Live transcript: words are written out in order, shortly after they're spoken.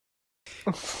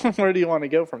Where do you want to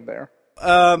go from there?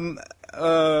 How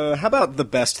about the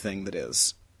best thing that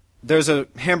is? There's a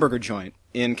hamburger joint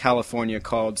in California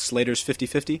called Slater's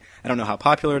 50/50. I don't know how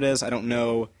popular it is. I don't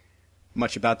know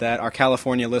much about that. Our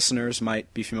California listeners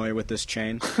might be familiar with this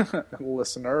chain.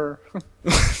 Listener.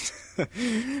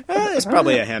 It's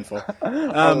probably a handful.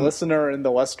 A listener in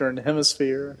the Western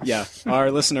Hemisphere. Yeah,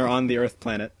 our listener on the Earth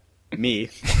planet. Me.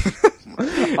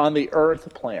 On the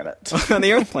Earth planet. On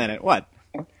the Earth planet. What?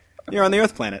 You're on the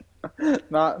Earth planet.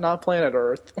 Not planet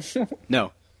Earth.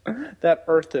 No. That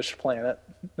Earthish planet.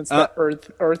 It's that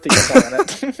earthy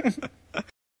planet.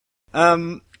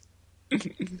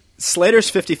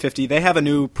 Slater's 50/50, they have a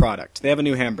new product. They have a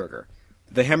new hamburger.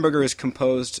 The hamburger is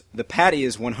composed, the patty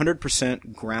is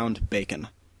 100% ground bacon.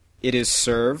 It is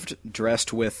served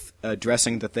dressed with a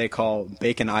dressing that they call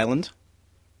Bacon Island.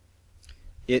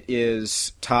 It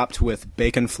is topped with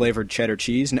bacon-flavored cheddar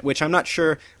cheese, which I'm not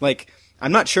sure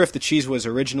if the cheese was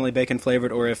originally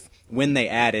bacon-flavored or if when they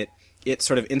add it, it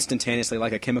sort of instantaneously,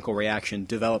 like a chemical reaction,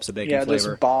 develops a bacon flavor. Yeah, it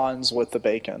just bonds with the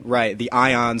bacon. Right, the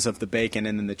ions of the bacon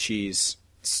and then the cheese.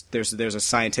 There's a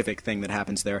scientific thing that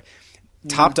happens there.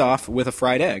 Topped off with a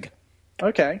fried egg.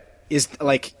 Okay.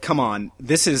 Come on,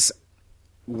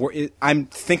 I'm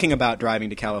thinking about driving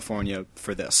to California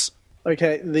for this.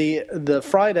 Okay, the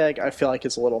fried egg I feel like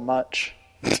is a little much.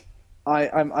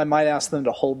 I might ask them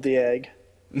to hold the egg.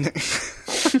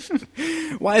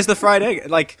 Why is the fried egg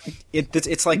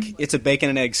it's like it's a bacon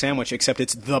and egg sandwich, except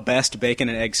it's the best bacon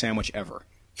and egg sandwich ever.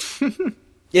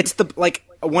 It's a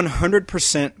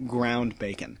 100% ground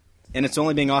bacon, and it's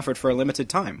only being offered for a limited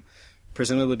time,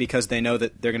 presumably because they know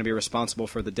that they're going to be responsible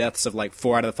for the deaths of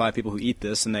 4 out of the 5 people who eat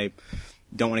this, and they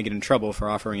don't want to get in trouble for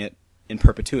offering it in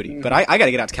perpetuity. But I got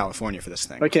to get out to California for this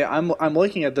thing. Okay, I'm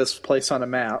looking at this place on a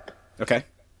map. Okay.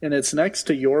 And it's next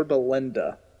to Yorba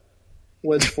Linda,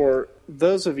 which for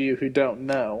those of you who don't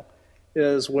know,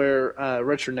 is where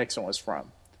Richard Nixon was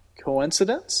from.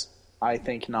 Coincidence? I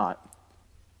think not.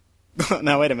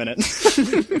 Now, wait a minute.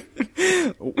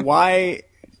 Why?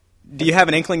 Do you have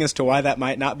an inkling as to why that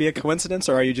might not be a coincidence,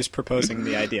 or are you just proposing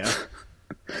the idea?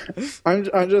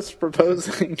 I'm just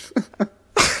proposing.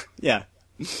 Yeah.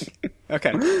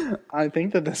 Okay. I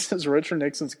think that this is Richard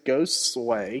Nixon's ghost's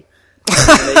way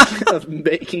of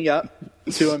making up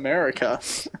to America.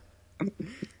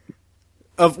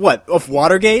 Of what? Of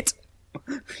Watergate?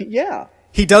 Yeah.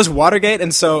 He does Watergate,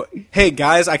 and so, hey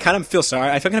guys, I kind of feel sorry.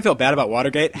 I kind of feel bad about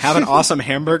Watergate. Have an awesome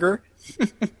hamburger.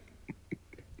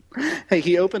 Hey,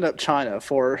 he opened up China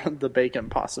for the bacon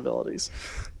possibilities.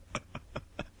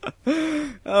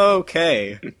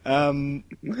 Okay.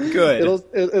 Good.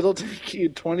 It'll take you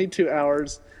 22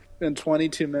 hours and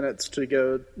 22 minutes to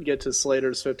go get to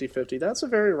Slater's 50/50. That's a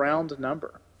very round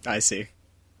number. I see.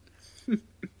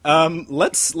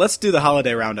 Let's do the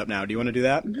holiday roundup now. Do you want to do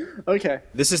that? Okay.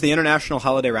 This is the International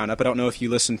Holiday Roundup. I don't know if you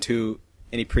listened to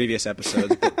any previous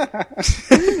episodes.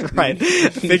 But right.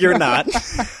 Figure not.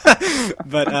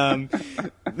 But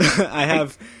I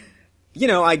have,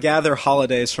 I gather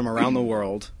holidays from around the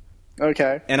world.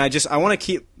 Okay. And I want to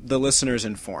keep the listeners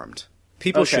informed.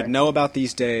 People should know about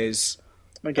these days.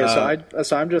 Okay,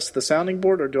 so I'm just the sounding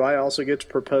board, or do I also get to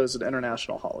propose an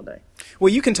international holiday?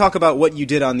 Well, you can talk about what you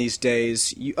did on these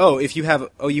days. You have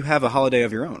a holiday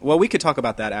of your own. Well, we could talk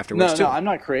about that afterwards, too. No, I'm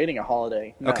not creating a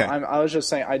holiday. No, okay. I was just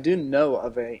saying I do know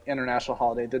of an international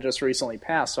holiday that just recently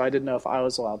passed, so I didn't know if I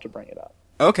was allowed to bring it up.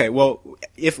 Okay, well,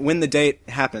 when the date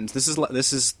happens, this is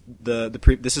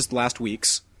last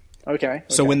week's. Okay.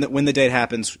 So when the date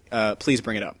happens, please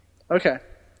bring it up. Okay.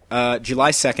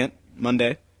 July 2nd,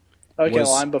 Monday. Okay,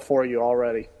 well, I'm before you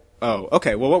already. Oh,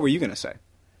 okay. Well, what were you going to say?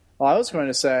 Well, I was going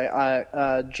to say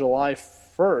July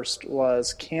 1st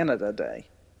was Canada Day.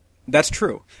 That's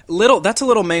true. That's a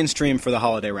little mainstream for the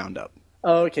holiday roundup.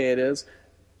 Oh, okay, it is.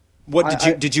 What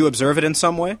did you observe it in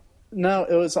some way? No,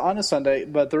 it was on a Sunday,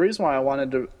 but the reason why I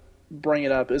wanted to bring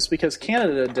it up is because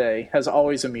Canada Day has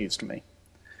always amused me.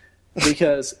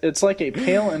 Because it's like a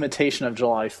pale imitation of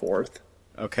July 4th.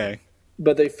 Okay.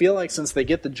 But they feel like since they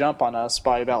get the jump on us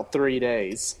by about 3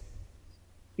 days,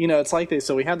 it's like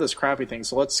we had this crappy thing,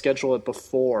 so let's schedule it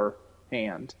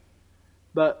beforehand.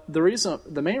 But the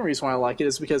main reason why I like it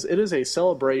is because it is a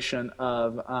celebration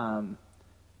of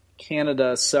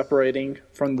Canada separating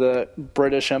from the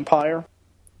British Empire.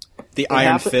 The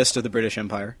Iron Fist of the British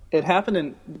Empire. It happened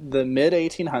in the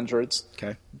mid-1800s.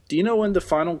 Okay. Do you know when the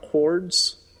final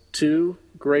cords to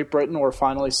Great Britain were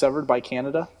finally severed by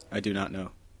Canada? I do not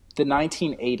know. The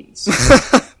 1980s.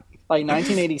 Like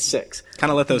 1986.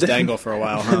 Kind of let those dangle for a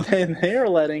while, huh?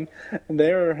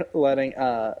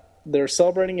 They're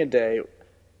celebrating a day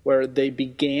where they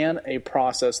began a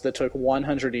process that took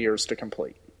 100 years to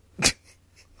complete.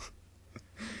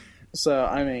 So,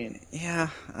 I mean... Yeah,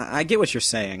 I get what you're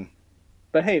saying.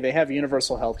 But hey, they have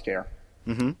universal health care.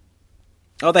 Mm-hmm.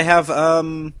 Oh, they have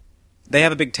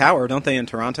a big tower, don't they, in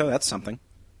Toronto? That's something.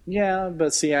 Yeah,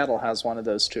 but Seattle has one of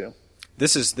those too.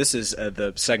 This is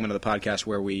the segment of the podcast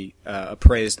where we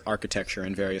appraised architecture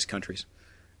in various countries.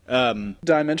 Did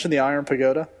I mention the Iron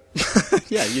Pagoda?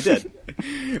 Yeah, you did.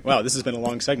 Wow, this has been a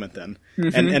long segment then,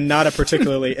 and not a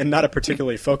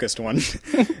particularly focused one.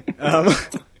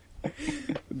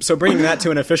 So bringing that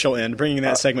to an official end, bringing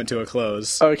that segment to a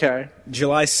close. Okay.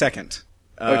 July 2nd,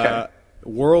 Okay.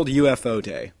 World UFO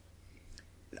Day.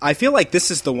 I feel like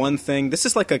this is the one thing. This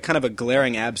is like a kind of a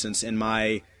glaring absence in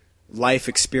my life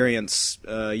experience,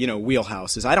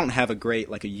 wheelhouse. Is I don't have a great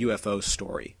like a UFO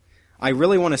story. I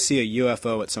really want to see a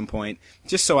UFO at some point,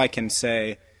 just so I can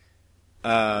say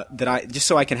just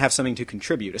so I can have something to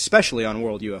contribute, especially on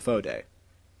World UFO Day.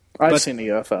 I've seen a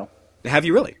UFO. Have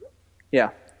you really?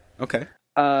 Yeah. Okay.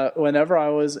 Whenever I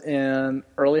was in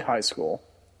early high school,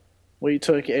 we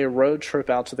took a road trip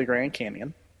out to the Grand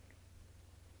Canyon,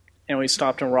 and we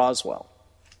stopped in Roswell.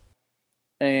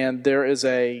 And there is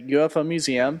a UFO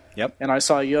museum. Yep. And I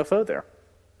saw a UFO there.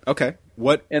 Okay.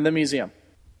 What? In the museum.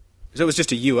 So it was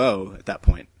just a UO at that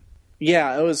point.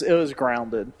 Yeah, it was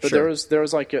grounded, but Sure.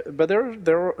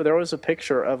 there was a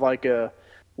picture of like a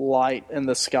light in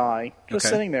the sky just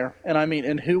Okay. sitting there, and I mean,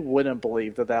 and who wouldn't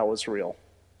believe that was real?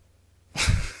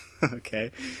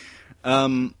 Okay.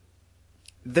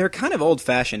 They're kind of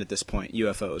old-fashioned at this point,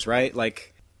 UFOs, right?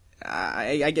 Like,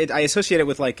 I associate it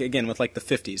with like the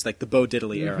 50s, like the Bo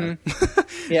Diddley era.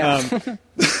 Yeah.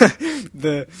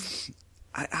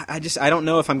 I don't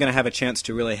know if I'm going to have a chance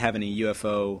to really have any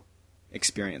UFO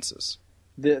experiences.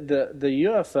 The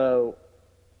UFO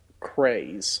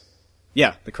craze.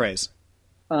 Yeah, the craze.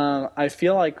 I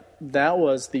feel like that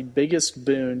was the biggest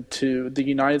boon to the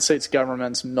United States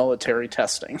government's military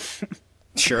testing.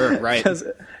 Sure, right.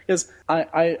 Because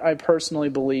I personally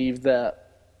believe that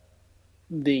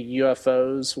the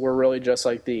UFOs were really just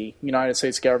like the United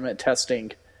States government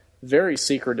testing very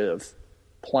secretive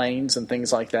planes and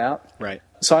things like that. Right.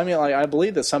 So, I mean, like, I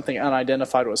believe that something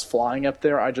unidentified was flying up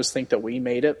there. I just think that we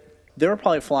made it. They were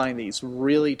probably flying these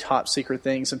really top secret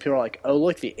things, and people are like, oh,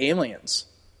 look, the aliens.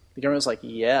 The government's like,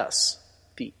 yes,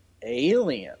 the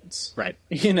aliens. Right.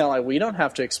 You know, like, we don't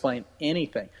have to explain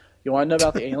anything. You want to know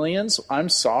about the aliens? I'm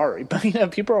sorry. But, you know,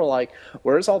 people are like,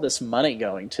 where's all this money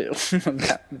going to?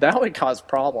 that would cause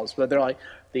problems. But they're like,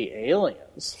 the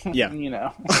aliens. Yeah. You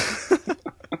know.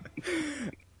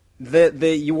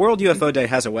 The World UFO Day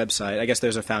has a website. I guess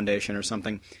there's a foundation or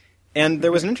something. And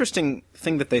there was an interesting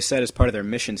thing that they said as part of their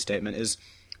mission statement is,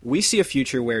 we see a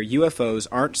future where UFOs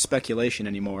aren't speculation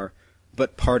anymore,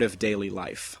 but part of daily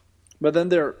life. But then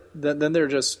they're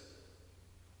just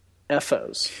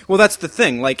FOs. Well, that's the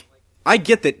thing. Like, I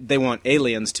get that they want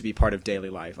aliens to be part of daily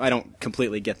life. I don't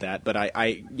completely get that, but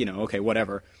I okay,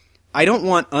 whatever. I don't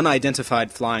want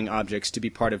unidentified flying objects to be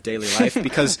part of daily life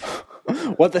because...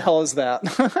 What the hell is that?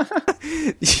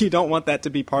 You don't want that to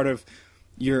be part of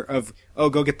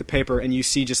go get the paper and you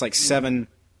see just like 7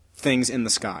 things in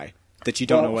the sky that you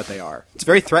don't know what they are. It's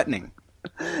very threatening.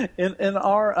 In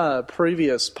our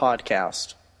previous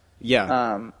podcast,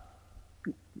 Yeah.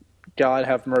 God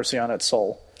have mercy on its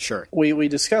soul, Sure. we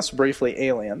discussed briefly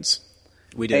aliens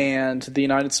We did. and the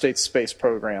United States space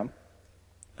program.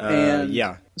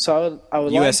 Yeah. So I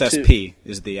would like to, USSP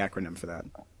is the acronym for that.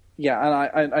 yeah,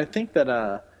 and I think that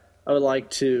I would like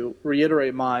to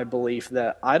reiterate my belief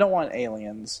that I don't want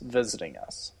aliens visiting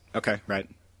us, Okay, right.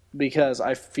 because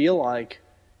I feel like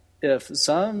if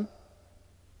some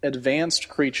advanced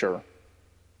creature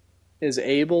is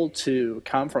able to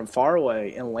come from far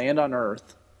away and land on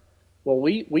Earth, well,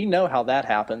 we know how that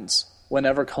happens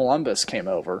whenever Columbus came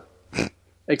over.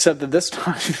 Except that this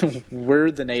time, we're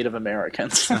the Native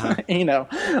Americans. You know,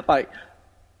 like,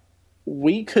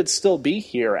 we could still be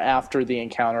here after the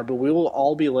encounter, but we will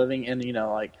all be living in, you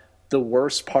know, like, the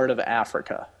worst part of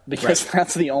Africa. Because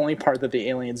that's the only part that the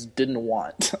aliens didn't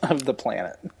want of the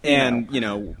planet. And,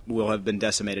 we'll have been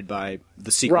decimated by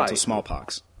the sequel to Right.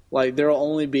 smallpox. Like, there will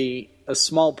only be a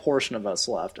small portion of us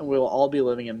left, and we will all be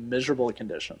living in miserable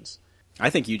conditions. I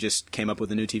think you just came up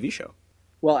with a new TV show.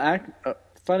 Well,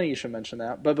 funny you should mention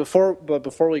that. But before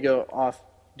we go off,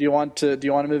 do you want to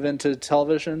move into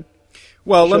television?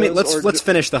 Well, Shows let's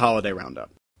finish the holiday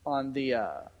roundup. On the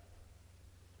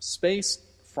space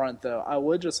front, though, I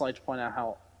would just like to point out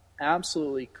how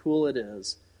absolutely cool it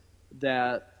is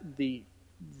that the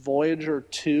Voyager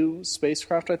 2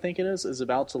 spacecraft, I think it is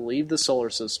about to leave the solar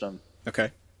system.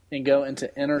 Okay. and go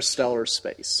into interstellar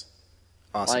space.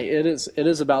 Awesome. Like it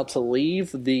is about to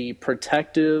leave the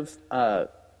protective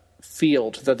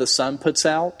field that the sun puts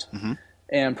out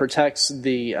and protects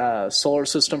the solar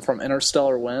system from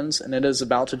interstellar winds, and it is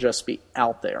about to just be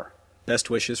out there. Best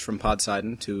wishes from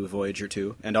Poseidon to Voyager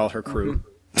 2 and all her crew.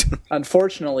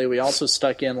 Unfortunately, we also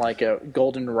stuck in like a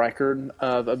golden record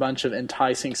of a bunch of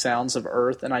enticing sounds of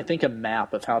Earth, and I think a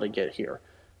map of how to get here.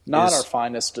 Not our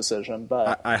finest decision,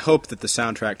 but I hope that the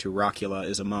soundtrack to Rockula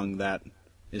is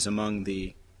among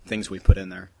the things we put in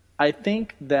there. I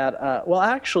think that well,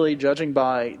 actually, judging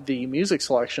by the music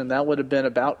selection, that would have been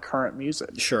about current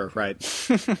music. Sure, right.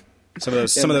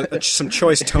 Some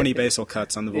choice Tony Basil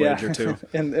cuts on the Voyager 2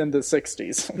 in the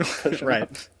 60s.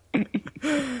 Right.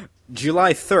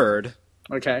 July 3rd.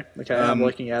 Okay. I'm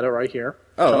looking at it right here.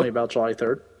 Oh. Tell me about July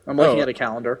 3rd. I'm looking at a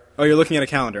calendar. Oh, you're looking at a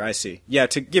calendar. I see. Yeah,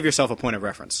 to give yourself a point of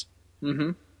reference.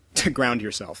 Mm-hmm. To ground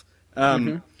yourself.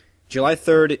 July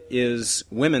 3rd is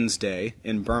Women's Day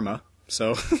in Burma.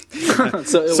 So, so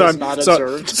it was not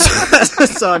observed.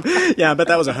 Yeah, I bet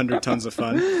that was 100 tons of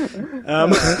fun.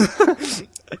 I'm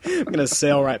going to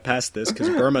sail right past this because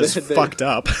Burma's fucked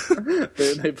up.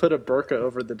 They put a burqa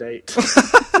over the date.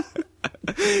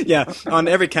 Yeah, on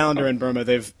every calendar in Burma,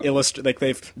 they've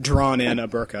drawn in a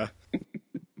burqa.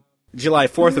 July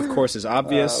 4th, of course, is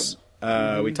obvious.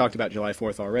 We talked about July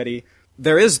 4th already.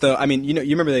 There is, though, I mean, you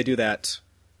remember they do that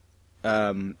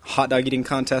hot dog eating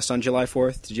contest on July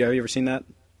 4th? Have you ever seen that?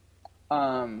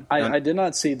 I did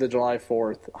not see the July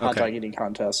 4th hot dog eating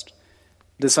contest.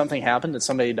 Did something happen? Did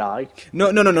somebody die?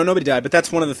 No, nobody died, but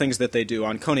that's one of the things that they do.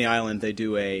 On Coney Island, they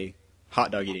do a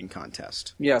hot dog eating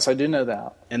contest. Yes, I do know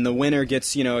that. And the winner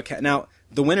gets, now,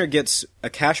 the winner gets a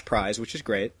cash prize, which is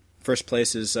great. First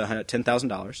place is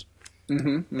 $10,000.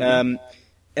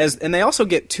 And they also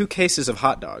get 2 cases of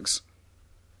hot dogs.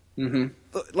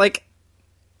 Like,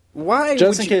 why?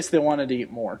 Just in case they wanted to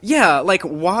eat more. Yeah, like,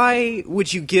 why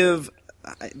would you give?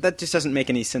 That just doesn't make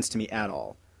any sense to me at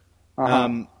all.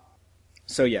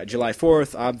 So yeah, July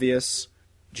 4th, obvious.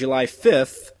 July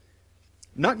 5th,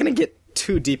 not going to get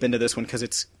too deep into this one because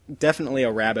it's definitely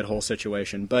a rabbit hole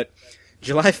situation. But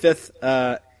July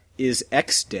 5th is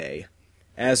X Day,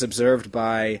 as observed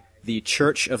by the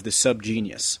Church of the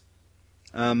Subgenius.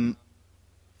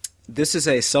 This is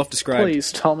a self-described...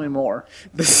 Please, tell me more.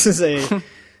 This is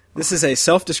a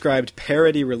self-described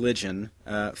parody religion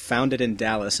founded in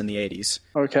Dallas in the 80s.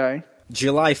 Okay.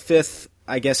 July 5th,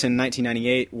 I guess in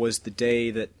 1998, was the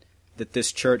day that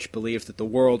this church believed that the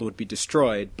world would be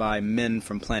destroyed by men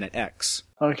from Planet X.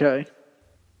 Okay.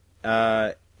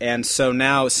 And so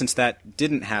now, since that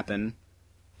didn't happen,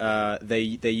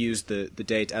 they used the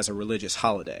date as a religious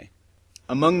holiday.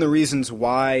 Among the reasons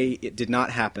why it did not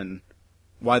happen,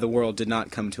 why the world did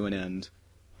not come to an end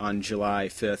on July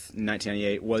 5th,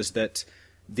 1998, was that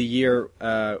the year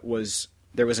there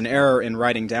was an error in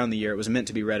writing down the year. It was meant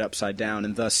to be read upside down,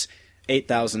 and thus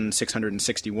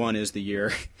 8,661 is the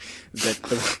year that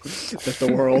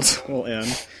the world will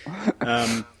end.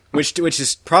 Which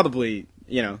is probably,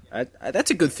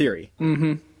 that's a good theory.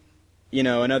 Mm-hmm.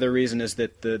 Another reason is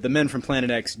that the men from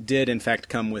Planet X did in fact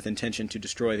come with intention to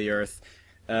destroy the Earth,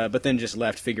 but then just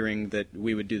left figuring that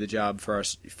we would do the job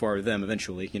for them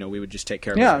eventually. We would just take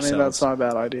care of it ourselves. Yeah, I mean, that's not a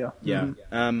bad idea. Yeah.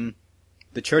 Mm-hmm.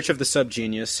 The Church of the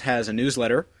Subgenius has a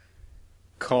newsletter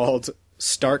called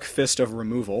Stark Fist of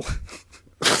Removal.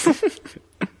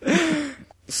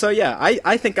 So yeah,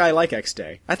 I think I like X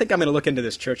Day. I think I'm going to look into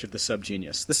this Church of the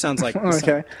Subgenius. This sounds like...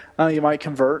 Okay. You might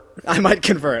convert. I might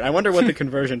convert. I wonder what the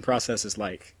conversion process is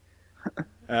like.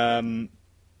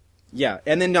 Yeah,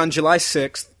 and then on July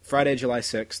 6th, Friday, July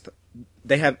 6th,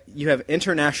 you have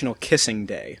International Kissing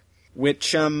Day,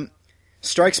 which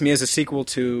strikes me as a sequel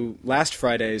to last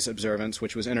Friday's observance,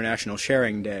 which was International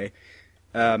Sharing Day.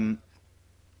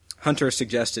 Hunter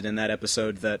suggested in that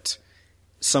episode that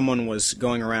someone was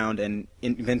going around and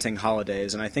inventing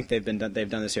holidays, and I think they've done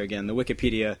this here again. The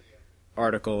Wikipedia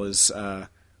article is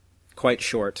quite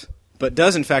short, but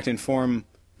does in fact inform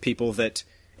people that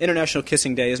International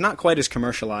Kissing Day is not quite as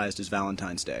commercialized as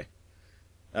Valentine's Day.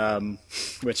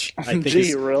 Which I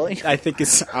think really? I think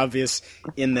is obvious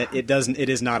in that it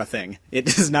is not a thing. It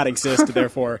does not exist,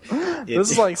 therefore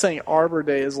this is like saying Arbor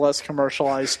Day is less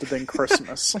commercialized than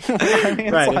Christmas. I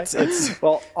mean, right,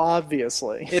 well,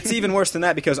 obviously. It's even worse than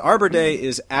that because Arbor Day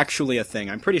is actually a thing.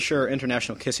 I'm pretty sure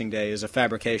International Kissing Day is a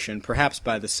fabrication, perhaps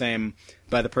by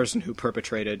the person who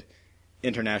perpetrated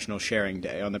International Sharing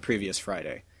Day on the previous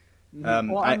Friday.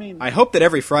 I hope that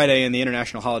every Friday in the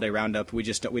International Holiday Roundup we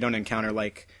don't encounter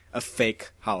like a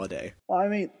fake holiday. Well, I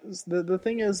mean, the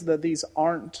thing is that these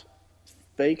aren't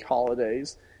fake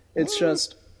holidays. It's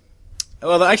just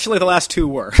Well, actually, the last two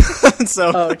were.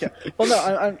 So. Oh, okay. Well,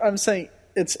 no, I'm saying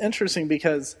it's interesting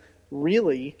because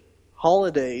really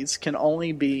holidays can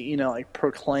only be, like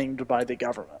proclaimed by the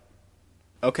government.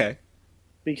 Okay.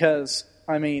 Because,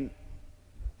 I mean...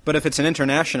 But if it's an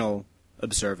international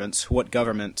observance, what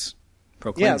government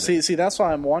proclaims it? Yeah, see, that's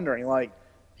why I'm wondering, like,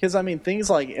 because, I mean,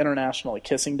 things like International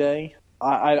Kissing Day,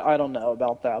 I don't know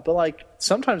about that, but, like,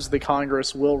 sometimes the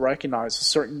Congress will recognize a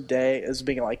certain day as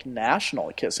being, like,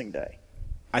 National Kissing Day.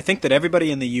 I think that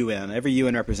everybody in the UN, every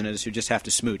UN representative should just have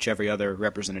to smooch every other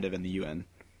representative in the UN.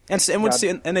 And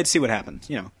they'd see what happens,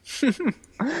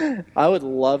 I would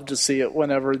love to see it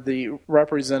whenever the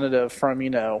representative from,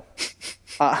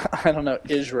 I don't know,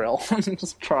 Israel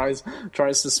just tries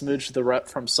to smooch the rep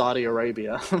from Saudi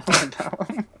Arabia.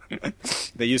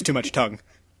 They use too much tongue.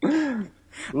 I'm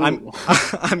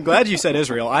glad you said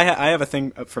Israel. I have a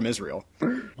thing from Israel.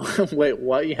 Wait,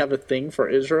 what? You have a thing for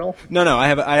Israel? No, I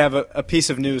have a piece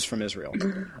of news from Israel.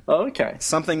 Oh, okay.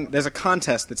 There's a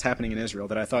contest that's happening in Israel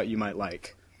that I thought you might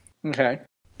like. Okay.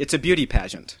 It's a beauty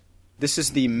pageant. This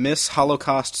is the Miss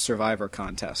Holocaust Survivor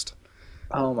contest.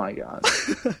 Oh my God.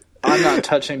 I'm not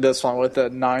touching this one with a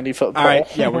 90-foot pole. All right,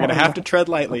 yeah, we're going to have to tread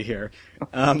lightly here.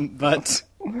 But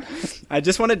I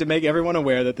just wanted to make everyone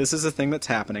aware that this is a thing that's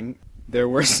happening. There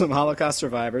were some Holocaust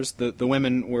survivors. The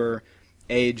women were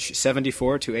age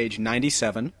 74 to age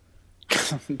 97.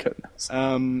 Goodness.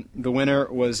 The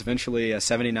winner was eventually a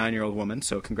 79-year-old woman,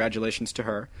 so congratulations to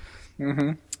her.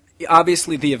 Mm-hmm.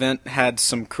 Obviously, the event had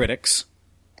some critics.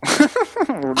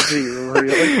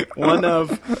 Really?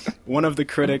 One of the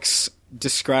critics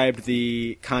described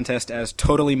the contest as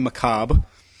totally macabre.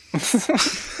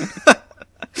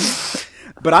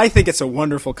 But I think it's a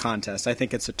wonderful contest. I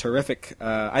think it's a terrific...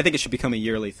 I think it should become a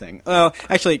yearly thing.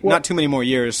 Actually, not too many more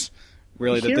years,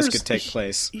 really, that this could take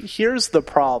place. Here's the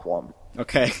problem.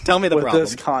 Okay, tell me the with problem. With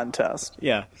this contest.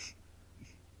 Yeah.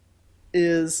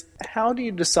 Is how do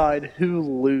you decide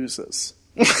who loses?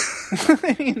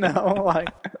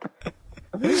 Like...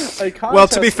 Well,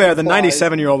 to be fair, the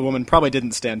 97-year-old woman probably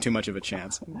didn't stand too much of a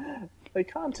chance. A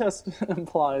contest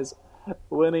implies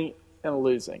winning and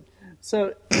losing.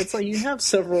 So it's like you have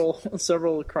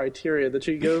several criteria that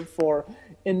you go for,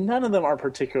 and none of them are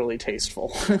particularly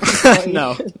tasteful.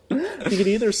 No. You could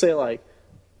either say, like,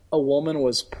 a woman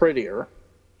was prettier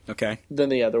than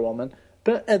the other woman,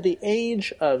 but at the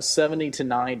age of 70 to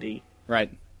 90,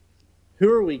 right?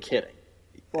 Who are we kidding?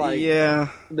 Like, yeah.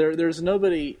 There's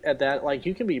nobody at that... Like,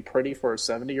 you can be pretty for a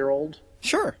 70-year-old.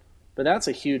 Sure. But that's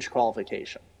a huge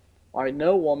qualification. Like,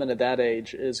 no woman at that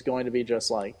age is going to be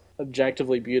just, like,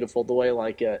 objectively beautiful the way,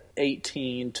 like, a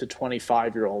 18 to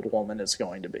 25-year-old woman is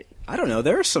going to be. I don't know.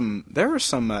 There are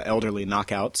some elderly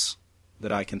knockouts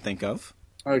that I can think of.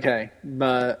 Okay,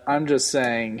 but I'm just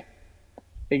saying...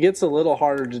 It gets a little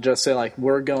harder to just say, like,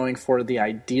 we're going for the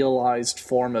idealized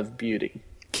form of beauty.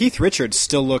 Keith Richards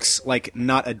still looks like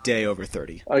not a day over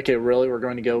 30. Okay, really? We're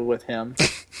going to go with him?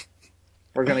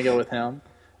 We're going to go with him?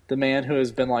 The man who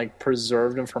has been, like,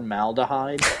 preserved in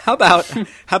formaldehyde? How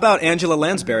about Angela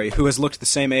Lansbury, who has looked the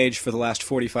same age for the last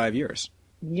 45 years?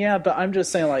 Yeah, but I'm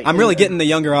just saying, like... I'm really getting the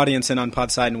younger audience in on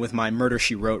Podseidon with my Murder,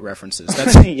 She Wrote references.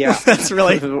 That's, yeah. That's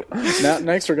really...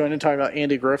 Next we're going to talk about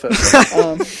Andy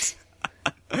Griffith.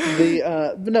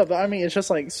 But I mean, it's just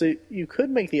like, so you could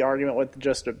make the argument with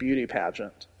just a beauty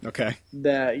pageant. Okay.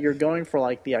 That you're going for,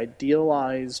 like, the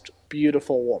idealized,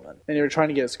 beautiful woman. And you're trying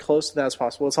to get as close to that as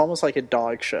possible. It's almost like a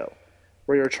dog show,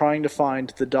 where you're trying to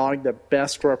find the dog that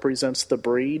best represents the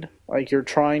breed. Like, you're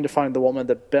trying to find the woman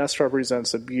that best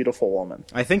represents a beautiful woman.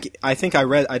 I think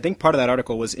part of that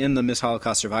article was in the Miss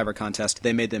Holocaust Survivor contest.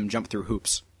 They made them jump through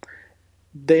hoops.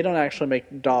 They don't actually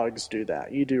make dogs do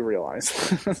that. You do realize.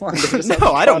 Like,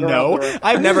 no, I don't know.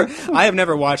 I have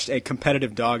never watched a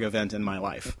competitive dog event in my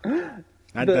life.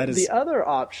 The other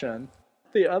option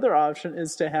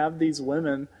is to have these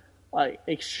women, like,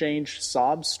 exchange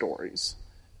sob stories,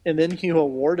 and then you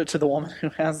award it to the woman who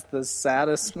has the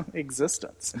saddest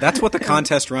existence. That's what the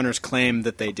contest runners claim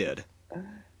that they did.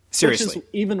 Seriously, which is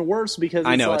even worse because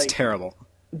I know, it's terrible.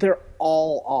 They're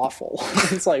all awful.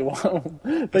 It's like, wow.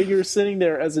 But you're sitting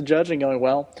there as a judge and going,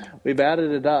 well, we've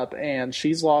added it up, and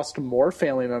she's lost more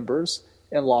family members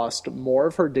and lost more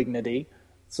of her dignity.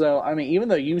 So, I mean, even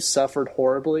though you suffered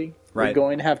horribly, you're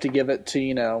going to have to give it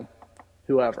to,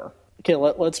 whoever. Okay,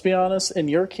 let's be honest. In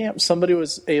your camp, somebody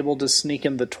was able to sneak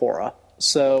in the Torah.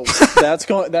 So that's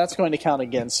going to count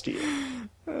against you.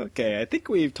 Okay, I think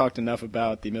we've talked enough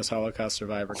about the Miss Holocaust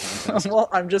Survivor contest. Well,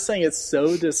 I'm just saying it's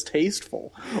so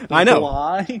distasteful. I know.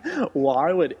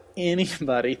 Why would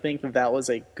anybody think that was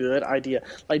a good idea?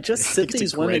 Like, just sit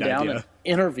these women down and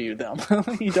interview them.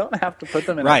 You don't have to put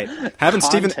them in right. a Have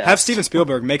contest. Steven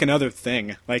Spielberg make another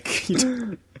thing. Like,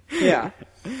 Yeah.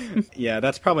 yeah,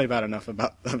 that's probably about enough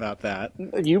about that.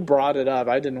 You brought it up.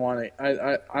 I didn't want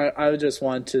to. I just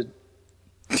wanted to,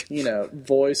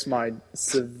 voice my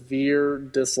severe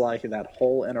dislike of that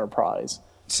whole enterprise.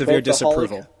 Severe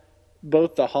disapproval.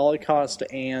 Both the Holocaust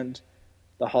and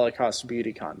the Holocaust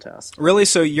beauty contest. Really?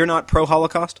 So you're not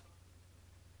pro-Holocaust?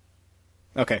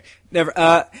 Okay. Never.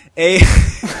 The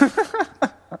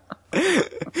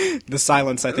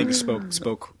silence, I think,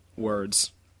 spoke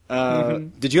words.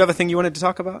 Did you have a thing you wanted to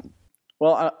talk about?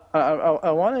 Well,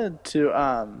 I wanted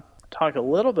to talk a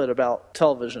little bit about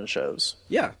television shows.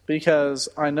 Yeah. Because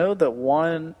I know that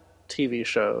one TV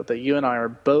show that you and I are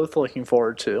both looking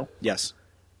forward to. Yes.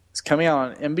 Is coming out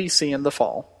on NBC in the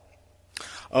fall.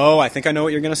 Oh, I think I know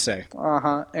what you're going to say.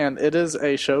 Uh-huh. And it is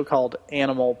a show called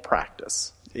Animal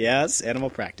Practice. Yes, Animal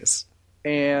Practice.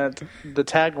 And the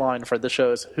tagline for the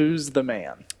show is, "Who's the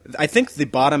man?" I think the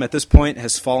bottom at this point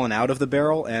has fallen out of the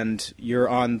barrel, and you're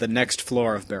on the next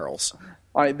floor of barrels.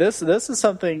 All right, this is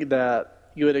something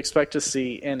that you would expect to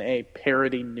see in a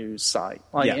parody news site.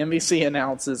 Like, NBC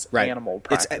announces Animal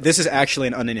Practice. This is actually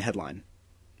an Onion headline.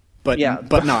 But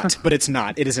it's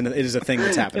not. It is a thing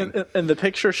that's happening. And the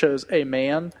picture shows a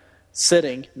man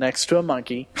sitting next to a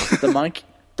monkey.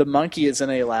 The monkey is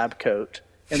in a lab coat,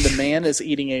 and the man is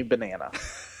eating a banana.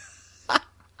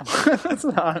 That's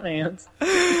not a man's.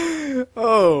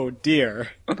 Oh dear.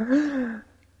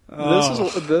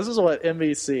 This is what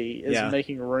NBC is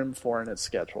making room for in its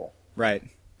schedule. Right.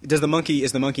 Is the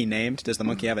monkey named? Does the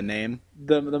monkey have a name?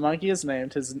 The monkey is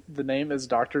named. The name is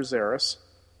Dr. Zaris.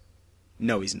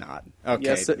 No, he's not. Okay.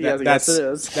 Yes, it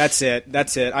is. That's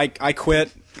it. I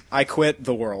quit. I quit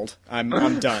the world.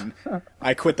 I'm done.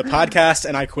 I quit the podcast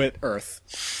and I quit Earth.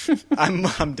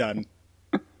 I'm done.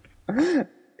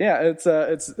 Yeah, it's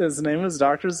his name is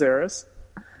Dr. Zaris.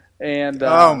 And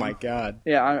oh my god.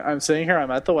 Yeah, I'm sitting here. I'm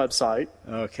at the website.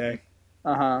 Okay.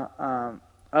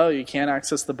 Oh, you can't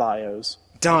access the bios.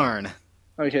 Darn.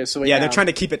 Okay, so they're trying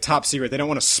to keep it top secret. They don't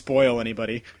want to spoil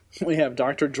anybody. We have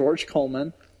Dr. George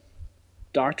Coleman,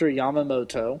 Dr.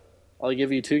 Yamamoto. I'll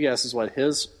give you two guesses what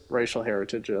his racial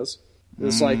heritage is.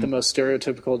 This is like the most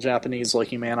stereotypical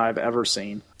Japanese-looking man I've ever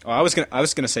seen. Oh, I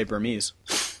was gonna say Burmese.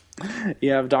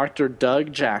 You have Dr.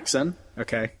 Doug Jackson.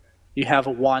 Okay. You have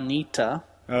Juanita.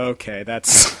 Okay,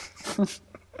 that's.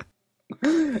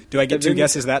 Do I get two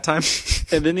guesses that time?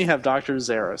 And then you have Dr.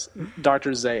 Zayas.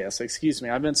 Dr. Zayas, excuse me.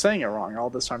 I've been saying it wrong all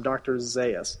this time. Dr.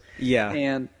 Zayas. Yeah.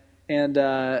 And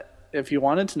if you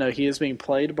wanted to know, he is being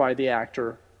played by the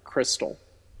actor Crystal.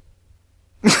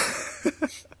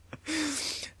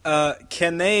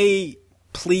 Can they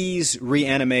please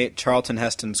reanimate Charlton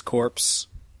Heston's corpse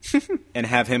and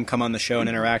have him come on the show and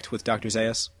interact with Dr.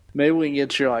 Zayas? Maybe we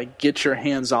can get your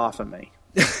hands off of me.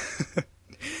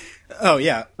 Oh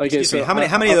yeah. Okay, Excuse me. How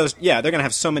many of those? Yeah, they're gonna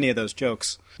have so many of those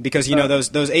jokes because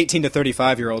those 18 to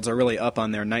 35-year-olds are really up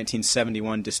on their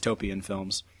 1971 dystopian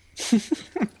films.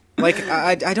 Like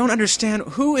I don't understand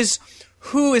who is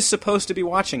supposed to be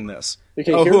watching this.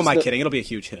 Okay, who am I kidding? It'll be a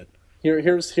huge hit.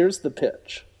 Here's the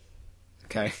pitch.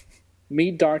 Okay.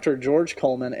 Meet Dr. George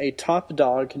Coleman, a top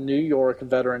dog New York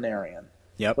veterinarian.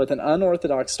 Yep. With an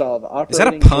unorthodox style of operating. Is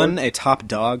that a pun? A top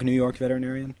dog New York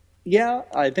veterinarian? Yeah,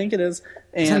 I think it is.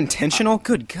 And is that intentional?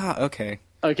 Good God. Okay.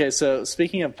 Okay, so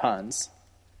speaking of puns,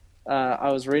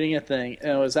 I was reading a thing,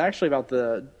 and it was actually about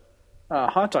the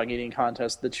hot dog eating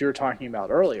contest that you were talking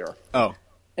about earlier. Oh.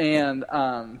 And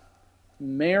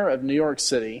Mayor of New York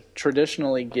City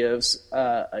traditionally gives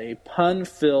a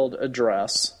pun-filled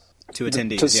address to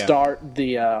attendees to start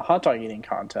the hot dog eating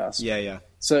contest. Yeah.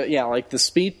 So yeah, like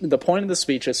the point of the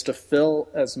speech is to fill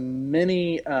as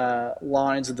many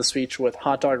lines of the speech with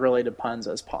hot dog related puns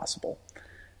as possible.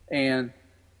 And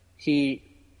he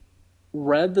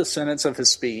read the sentence of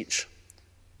his speech.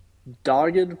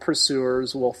 Dogged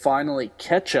pursuers will finally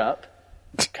catch up,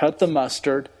 cut the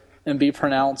mustard, and be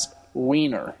pronounced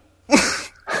wiener.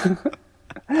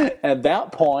 At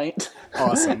that point,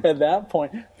 awesome. At that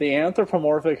point, the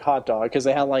anthropomorphic hot dog, because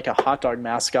they had like a hot dog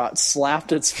mascot,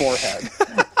 slapped its forehead.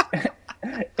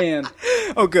 And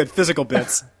oh, good physical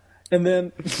bits. And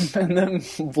then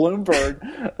Bloomberg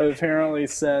apparently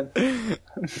said,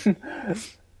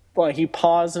 like he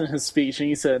paused in his speech and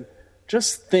he said,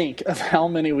 "Just think of how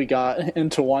many we got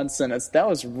into one sentence. That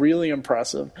was really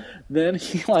impressive." Then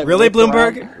he really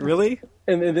Bloomberg, really.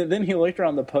 And then he looked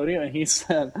around the podium and he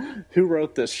said, "Who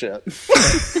wrote this shit?"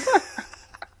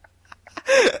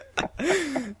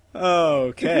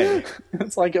 Okay.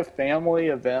 It's like a family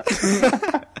event.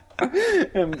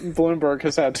 And Bloomberg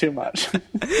has had too much.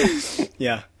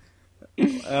 Yeah.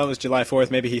 That was July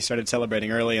 4th. Maybe he started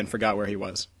celebrating early and forgot where he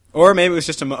was. Or maybe it was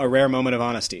just a rare moment of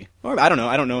honesty. Or I don't know.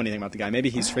 I don't know anything about the guy. Maybe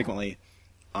he's frequently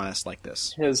honest like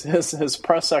this. His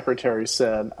press secretary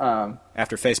said...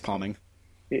 After face palming.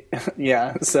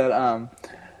 Yeah, said,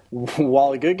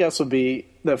 while a good guess would be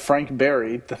that Frank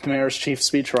Berry, the mayor's chief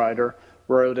speechwriter,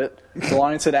 wrote it, the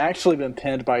lines had actually been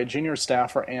penned by a junior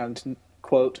staffer and,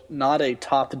 quote, not a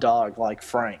top dog like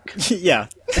Frank. Yeah.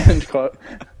 End quote.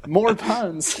 More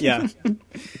puns. Yeah.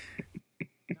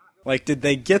 Like, did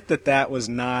they get that was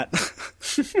not...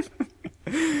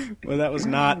 Well, that was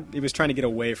not... He was trying to get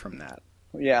away from that.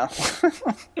 Yeah.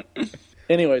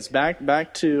 Anyways,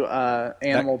 back to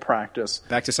animal practice.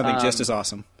 Back to something just as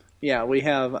awesome. Yeah, we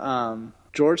have...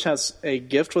 George has a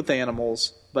gift with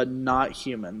animals, but not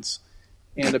humans.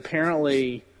 And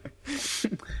apparently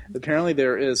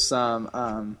there is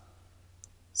some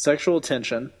sexual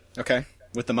tension. Okay.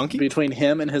 With the monkey? Between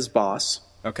him and his boss.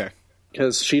 Okay.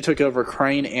 Because she took over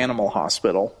Crane Animal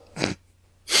Hospital.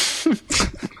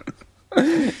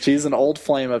 She's an old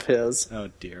flame of his. Oh,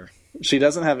 dear. She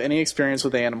doesn't have any experience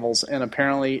with animals, and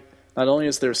apparently not only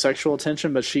is there sexual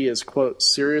tension, but she is, quote,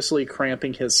 seriously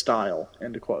cramping his style,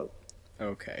 end quote.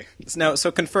 Okay. Now,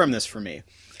 so confirm this for me.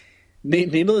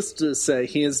 Needless to say,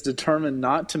 he is determined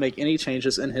not to make any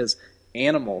changes in his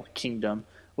animal kingdom,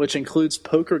 which includes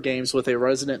poker games with a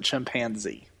resident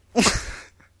chimpanzee.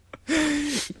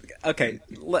 Okay,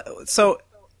 so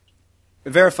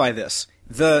verify this.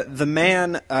 The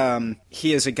man,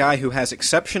 he is a guy who has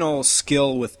exceptional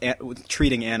skill with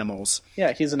treating animals.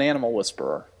 Yeah, he's an animal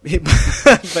whisperer.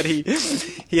 But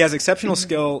he has exceptional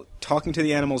skill talking to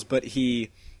the animals, but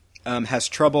he has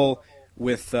trouble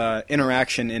with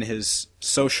interaction in his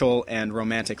social and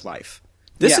romantic life.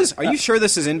 Are you sure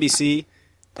this is NBC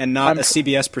and not a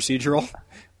CBS procedural?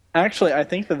 Actually, I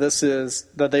think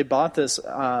that they bought this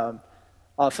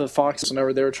off of Fox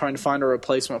whenever they were trying to find a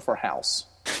replacement for House.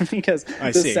 Because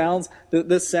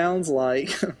this sounds like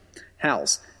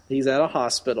House. He's at a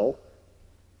hospital.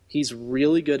 He's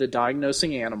really good at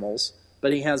diagnosing animals,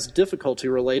 but he has difficulty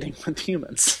relating with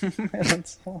humans.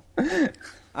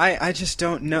 I just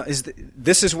don't know.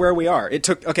 This is where we are. It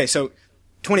took so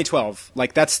 2012.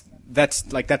 Like that's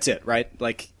it, right?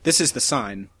 Like this is the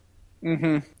sign.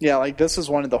 Mm-hmm. Yeah, like this is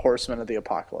one of the horsemen of the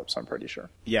apocalypse. I'm pretty sure.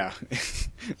 Yeah,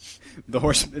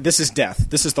 This is death.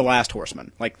 This is the last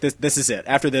horseman. Like this is it.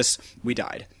 After this, we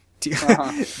died.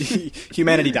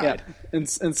 Humanity died. Yeah.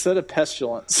 Instead of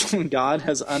pestilence, God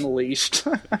has unleashed.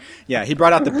 Yeah, he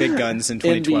brought out the big guns in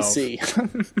 2012.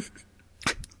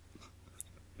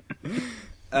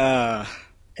 NBC.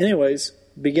 Anyways,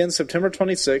 begins September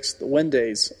 26th,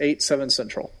 Wednesdays, 8/7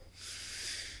 Central.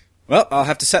 Well, I'll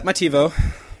have to set my TiVo.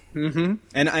 Mm-hmm.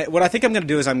 And what I think I'm going to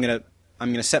do is I'm going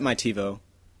to set my TiVo,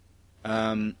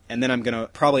 and then I'm going to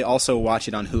probably also watch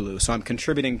it on Hulu. So I'm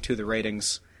contributing to the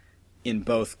ratings in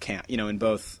both in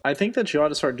both. I think that you ought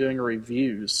to start doing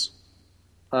reviews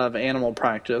of Animal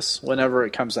Practice whenever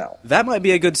it comes out. That might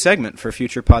be a good segment for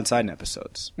future Podsidon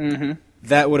episodes. Mm-hmm.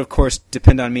 That would, of course,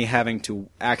 depend on me having to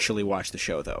actually watch the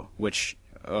show, though, which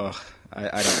I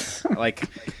don't like.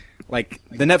 Like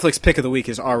the Netflix pick of the week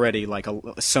is already like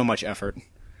so much effort.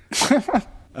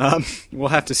 We'll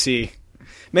have to see.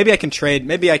 Maybe I can trade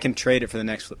it for the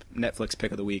next Netflix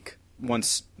pick of the week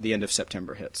once the end of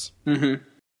September hits.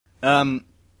 Mm-hmm.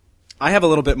 I have a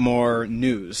little bit more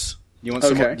news. You want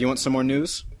some more? You want some more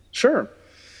news? Sure.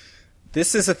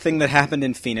 This is a thing that happened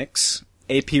in Phoenix.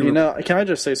 Can I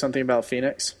just say something about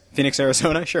Phoenix? Phoenix,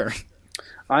 Arizona? Sure.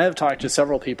 I have talked to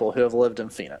several people who have lived in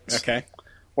Phoenix. Okay.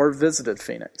 Or visited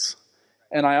Phoenix.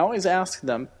 And I always ask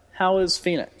them, how is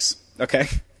Phoenix? Okay.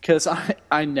 Because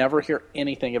I never hear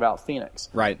anything about Phoenix.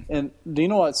 Right. And do you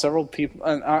know what several people,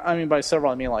 and I mean by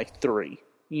several I mean like three,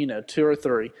 2 or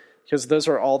 3, because those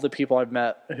are all the people I've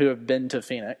met who have been to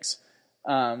Phoenix.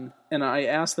 And I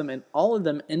asked them, and all of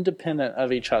them independent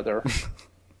of each other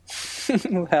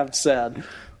have said,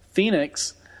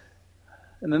 Phoenix,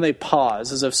 and then they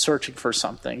pause as if searching for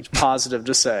something positive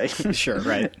to say. Sure,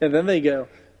 right. And then they go,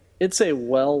 it's a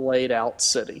well laid out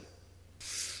city.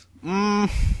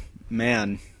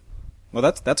 Man. Well,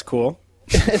 that's cool.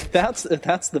 If that's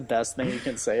the best thing you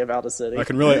can say about a city. I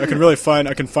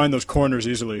can find those corners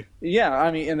easily. Yeah,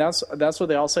 I mean, and that's what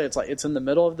they all say. It's like it's in the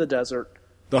middle of the desert.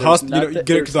 You get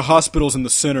it to the hospital's in the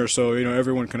center, so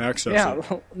everyone can access it.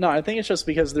 Yeah, no, I think it's just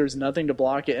because there's nothing to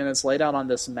block it, and it's laid out on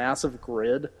this massive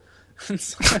grid.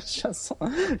 It's just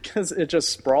because it just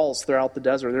sprawls throughout the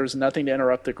desert. There's nothing to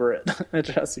interrupt the grid. It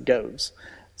just goes.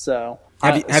 So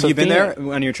have you been there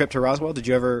on your trip to Roswell? Did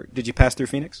you pass through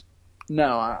Phoenix?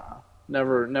 No, I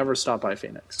never stopped by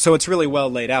Phoenix. So it's really well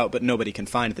laid out, but nobody can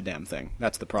find the damn thing.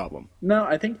 That's the problem. No,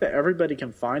 I think that everybody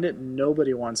can find it.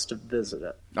 Nobody wants to visit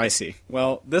it. I see.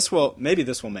 Well, maybe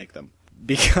this will make them,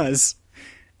 because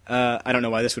I don't know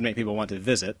why this would make people want to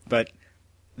visit, but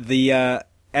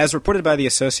as reported by the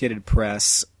Associated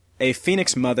Press, a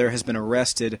Phoenix mother has been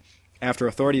arrested after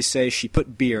authorities say she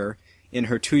put beer in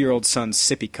her 2-year-old son's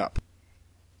sippy cup.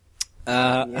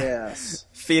 Yes.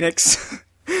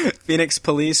 Phoenix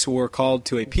police were called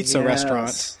to a pizza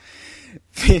restaurant.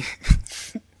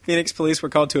 Phoenix police were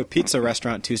called to a pizza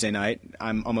restaurant Tuesday night.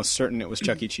 I'm almost certain it was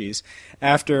Chuck E. Cheese.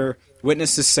 After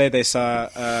witnesses say they saw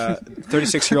a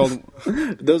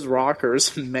 36-year-old... Those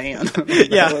rockers, man.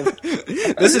 Yeah.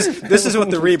 This is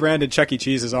what the rebranded Chuck E.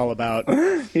 Cheese is all about.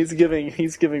 He's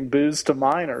giving booze to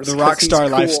minors. The rock star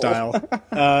lifestyle.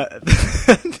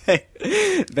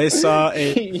 They saw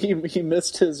a... He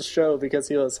missed his show because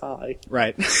he was high.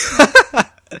 Right.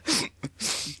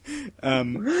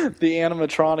 The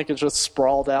animatronic is just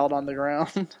sprawled out on the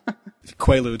ground.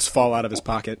 Quaaludes fall out of his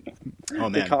pocket. Oh,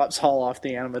 man. The cops haul off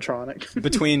the animatronic.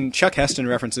 Between Chuck Heston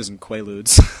references and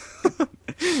Quaaludes.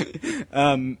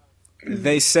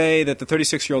 They say that the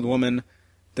 36-year-old woman,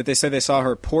 that they say they saw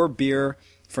her pour beer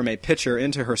from a pitcher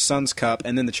into her son's cup,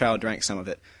 and then the child drank some of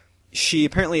it. She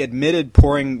apparently admitted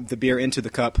pouring the beer into the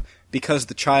cup because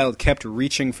the child kept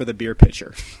reaching for the beer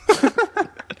pitcher.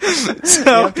 So, you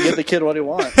have to give the kid what he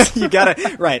wants. You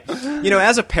gotta, right.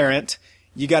 As a parent,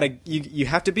 you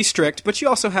have to be strict, but you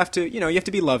also have to, you have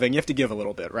to be loving. You have to give a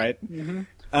little bit, right? Mm-hmm.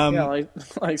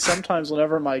 Like sometimes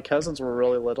whenever my cousins were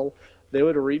really little, they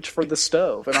would reach for the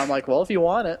stove, and I'm like, well, if you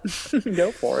want it,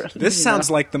 go for it. This sounds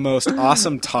like the most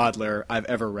awesome toddler I've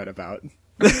ever read about.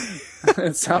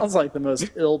 It sounds like the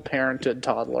most ill-parented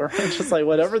toddler. It's just like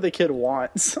whatever the kid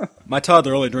wants. My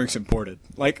toddler only drinks imported.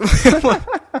 Like, my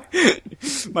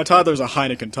toddler's a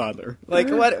Heineken toddler. Like,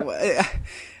 what?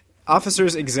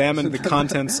 Officers examined the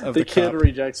contents of the kid cup.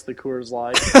 Rejects the Coors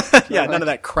Light. Yeah, none of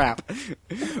that crap.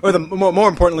 Or more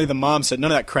importantly, the mom said,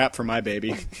 none of that crap for my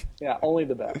baby. Yeah, only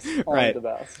the best. Only right. the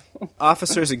best.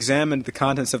 Officers examined the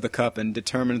contents of the cup and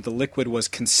determined the liquid was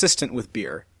consistent with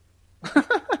beer.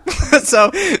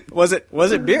 So was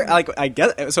it beer? Like, I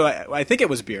guess so. I think it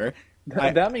was beer.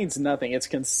 That means nothing. It's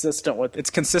consistent with. It's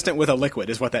consistent with a liquid,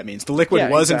 is what that means. The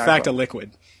liquid was in fact a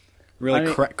liquid.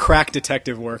 Really, crack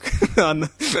detective work on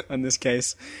this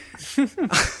case.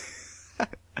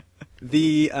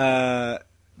 The blah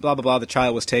blah blah. The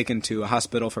child was taken to a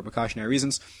hospital for precautionary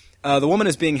reasons. The woman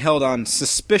is being held on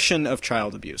suspicion of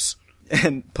child abuse,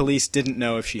 and police didn't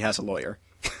know if she has a lawyer.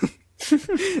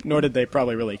 Nor did they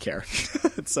probably really care.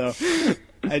 So,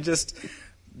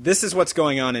 this is what's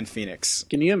going on in Phoenix.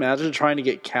 Can you imagine trying to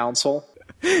get counsel?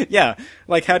 Yeah,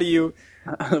 like how do you...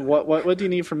 What do you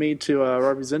need for me to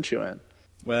represent you in?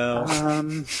 Well...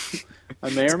 I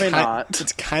may or may not.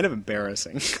 It's kind of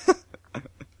embarrassing.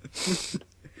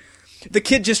 The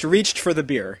kid just reached for the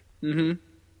beer. Mm-hmm.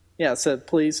 Yeah, said,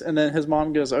 please, and then his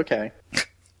mom goes, okay.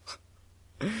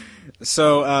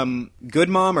 So, good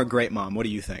mom or great mom? What do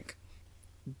you think?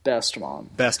 Best mom.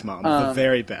 Best mom. The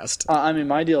very best. I mean,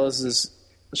 my deal is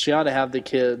she ought to have the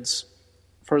kids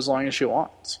for as long as she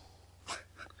wants.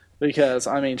 Because,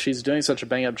 I mean, she's doing such a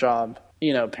bang-up job,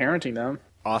 parenting them.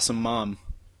 Awesome mom.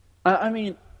 I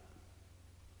mean,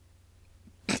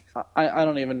 I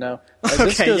don't even know.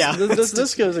 Like,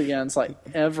 this goes against, like,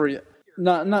 every...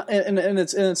 and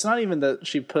it's not even that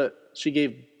she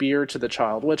gave beer to the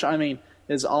child, which, I mean,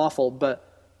 is awful, but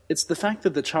it's the fact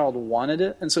that the child wanted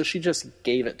it, and so she just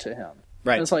gave it to him.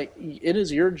 Right. And it's like, it is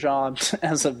your job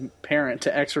as a parent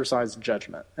to exercise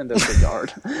judgment in this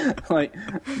regard. Like,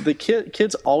 the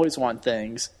kids always want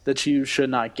things that you should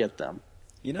not get them.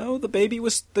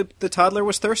 The toddler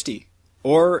was thirsty.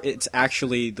 Or it's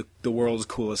actually the world's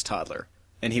coolest toddler.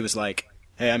 And he was like,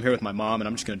 hey, I'm here with my mom, and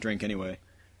I'm just going to drink anyway.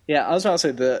 Yeah, I was about to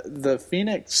say, the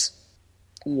Phoenix...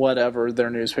 whatever their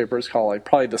newspaper is called, like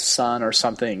probably the Sun or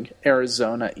something,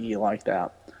 Arizona-y like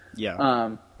that.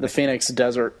 Yeah. The Phoenix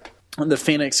Desert, the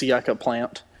Phoenix Yucca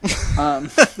plant.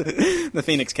 The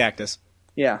Phoenix Cactus.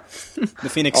 Yeah. The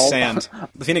Phoenix Sand.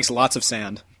 The Phoenix Lots of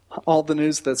Sand. All the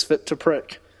news that's fit to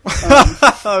prick.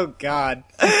 Oh, God.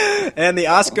 And the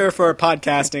Oscar for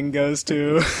podcasting goes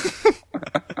to...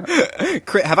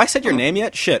 Have I said your name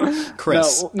yet? Shit.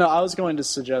 Chris. No, I was going to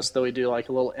suggest that we do like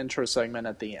a little intro segment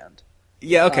at the end.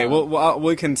 Yeah, okay.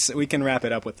 We can wrap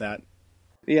it up with that.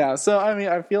 Yeah, so I mean,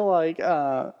 I feel like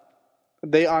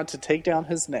they ought to take down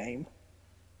his name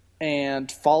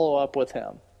and follow up with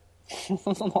him.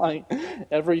 Like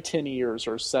every 10 years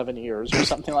or 7 years or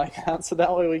something like that. So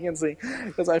that way we can see,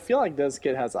 because I feel like this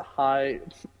kid has a high...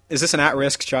 Is this an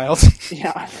at-risk child?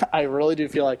 Yeah, I really do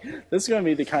feel like this is going to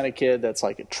be the kind of kid that's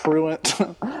like a truant,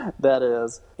 that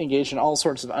is engaged in all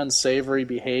sorts of unsavory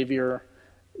behavior.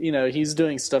 You know, he's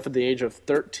doing stuff at the age of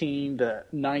 13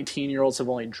 that 19-year-olds have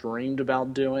only dreamed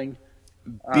about doing.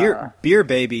 Beer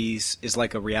Babies is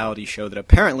like a reality show that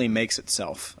apparently makes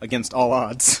itself against all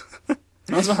odds.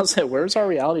 I was about to say, where's our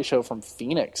reality show from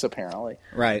Phoenix, apparently?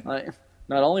 Right.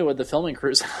 Not only would the filming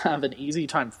crews have an easy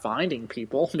time finding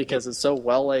people because it's so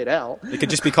well laid out. It could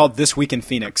just be called This Week in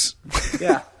Phoenix.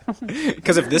 Yeah.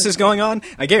 Because if this is going on,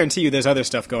 I guarantee you there's other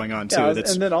stuff going on, too. Yeah,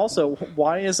 and then also,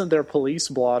 why isn't there police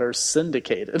blotter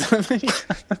syndicated?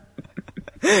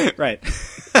 Right.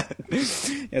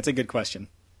 That's a good question.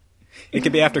 It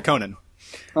could be after Conan.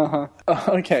 Uh-huh.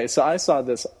 Okay, so I saw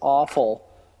this awful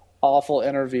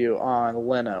interview on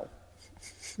Leno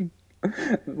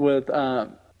with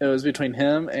it was between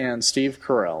him and Steve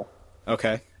Carell.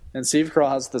 Okay. And Steve Carell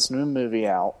has this new movie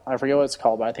out. I forget what it's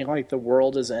called, but I think like The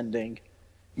World Is Ending.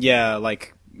 Yeah,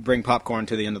 like bring popcorn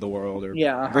to the end of the world, or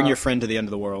bring your friend to the end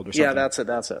of the world, or something. Yeah,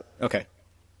 that's it. Okay.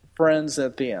 Friends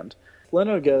at the end.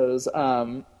 Leno goes,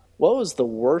 what was the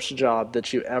worst job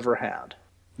that you ever had?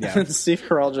 Yeah. And Steve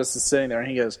Carell just is sitting there, and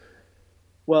he goes,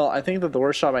 well, I think that the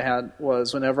worst job I had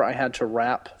was whenever I had to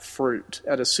wrap fruit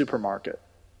at a supermarket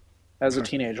as a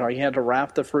teenager. He had to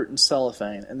wrap the fruit in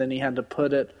cellophane, and then he had to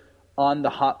put it on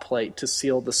the hot plate to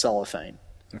seal the cellophane.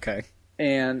 Okay.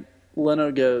 And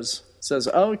Leno says,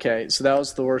 oh, okay, so that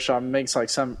was the worst job. Makes like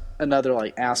another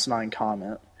like asinine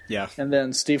comment. Yeah. And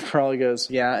then Steve Carell goes,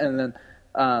 yeah. And then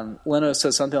Leno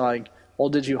says something like, well,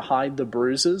 did you hide the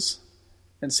bruises?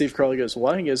 And Steve Carell goes,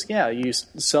 what? He goes, yeah, you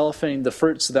cellophane the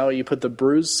fruit so that way you put the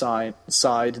bruised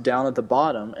side down at the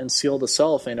bottom and seal the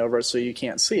cellophane over it so you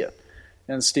can't see it.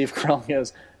 And Steve Carell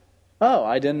goes, oh,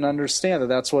 I didn't understand that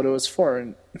that's what it was for.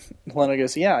 And Leno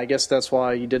goes, yeah, I guess that's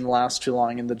why you didn't last too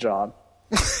long in the job.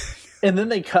 And then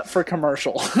they cut for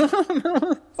commercial.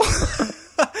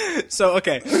 So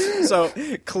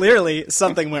clearly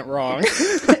something went wrong.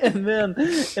 and then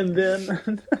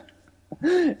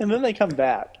they come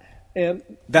back. And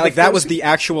that was the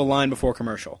actual line before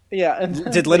commercial. Yeah. And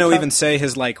did Leno even say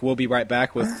his like, we'll be right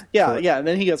back with? Yeah. And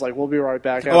then he goes like, we'll be right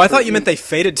back. Oh, I thought you meant they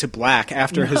faded to black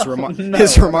after his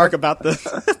remark about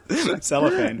the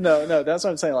cellophane. No, that's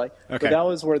what I'm saying. Like, okay. But that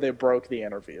was where they broke the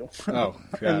interview. Oh,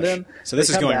 gosh. And then so this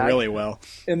is going really well.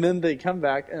 And then they come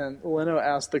back, and Leno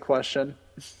asked the question.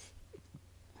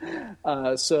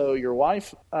 So your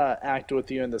wife acted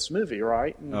with you in this movie,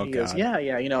 right? And he goes, yeah.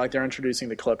 You know, like they're introducing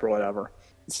the clip or whatever.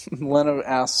 Leno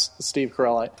asks Steve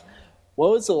Carell, like, what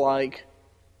was it like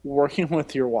working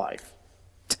with your wife?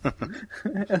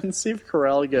 And Steve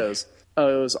Carell goes,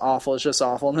 oh, it was awful. It's just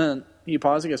awful. And then he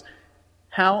pauses and goes,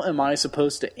 how am I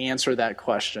supposed to answer that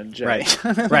question, Jay? Right.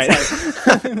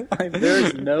 Like,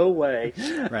 there's no way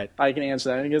I can answer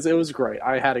that. And he goes, it was great.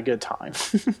 I had a good time.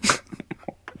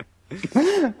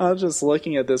 I was just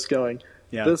looking at this going,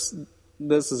 this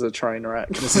is a train wreck.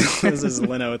 This is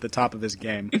Leno at the top of his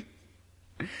game.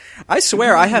 I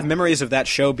swear I have memories of that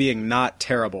show being not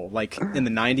terrible, like in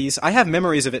the 90s. I have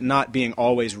memories of it not being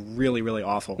always really, really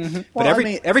awful. Mm-hmm. But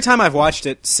every time I've watched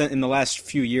it in the last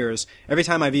few years, every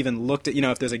time I've even looked at,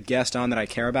 if there's a guest on that I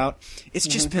care about, it's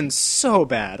just been so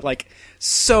bad. Like,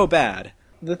 so bad.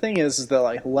 The thing is that,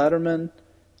 like, Letterman,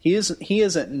 he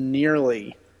isn't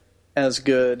nearly as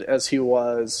good as he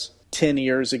was 10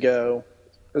 years ago,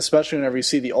 especially whenever you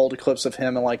see the old clips of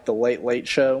him in, like, the Late Late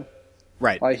Show.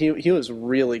 Right. Like he was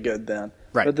really good then.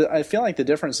 Right. But I feel like the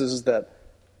difference is that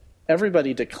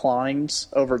everybody declines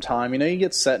over time. You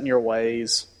get set in your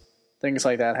ways. Things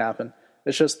like that happen.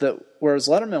 It's just that whereas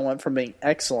Letterman went from being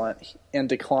excellent and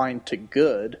declined to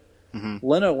good,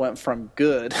 Leno went from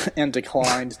good and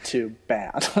declined to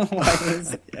bad.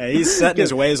 He's set in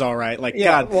his ways all right. Like,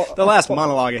 the last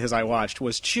monologue of his I watched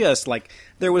was just like,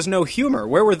 there was no humor.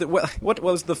 What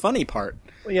was the funny part?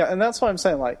 Yeah, and that's what I'm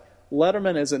saying, like,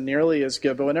 Letterman isn't nearly as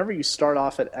good, but whenever you start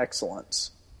off at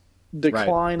excellence,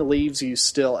 decline leaves you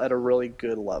still at a really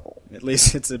good level. At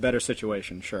least it's a better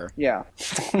situation, sure. Yeah.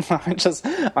 I just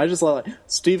love it.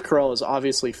 Steve Carell is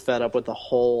obviously fed up with the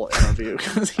whole interview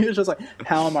because he was just like,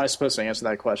 how am I supposed to answer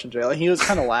that question, Jay? Like, he was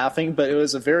kind of laughing, but it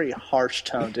was a very harsh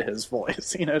tone to his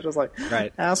voice. Just like,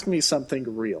 ask me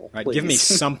something real, please. Give me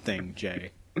something,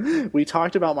 Jay. We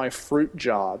talked about my fruit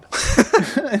job.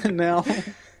 And now...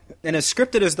 And as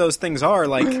scripted as those things are,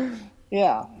 like,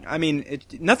 yeah, I mean,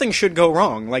 nothing should go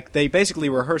wrong. Like, they basically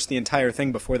rehearse the entire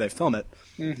thing before they film it.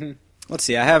 Mm-hmm. Let's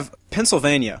see, I have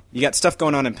Pennsylvania. You got stuff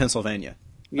going on in Pennsylvania.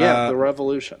 Yeah, the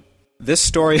revolution. This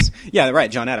story yeah, right,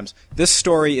 John Adams. This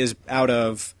story is out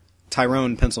of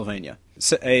Tyrone, Pennsylvania.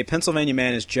 So a Pennsylvania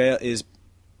man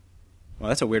well,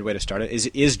 that's a weird way to start it,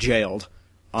 is jailed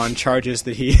on charges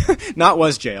that he not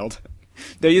was jailed.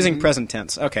 They're using present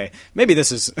tense. Okay, maybe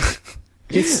this is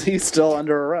He's still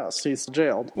under arrest. He's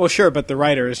jailed. Well, sure, but the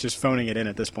writer is just phoning it in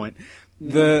at this point.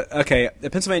 The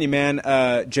Pennsylvania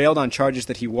man jailed on charges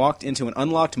that he walked into an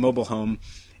unlocked mobile home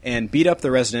and beat up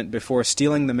the resident before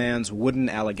stealing the man's wooden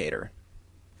alligator.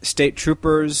 State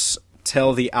troopers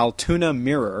tell the Altoona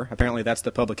Mirror, apparently that's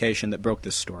the publication that broke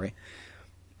this story.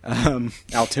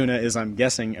 Altoona is, I'm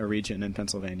guessing, a region in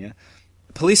Pennsylvania.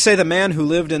 Police say the man who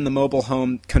lived in the mobile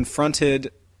home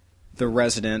confronted the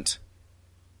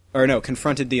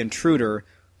intruder,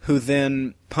 who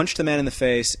then punched the man in the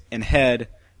face and head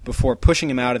before pushing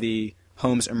him out of the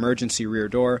home's emergency rear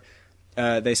door.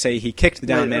 They say he kicked the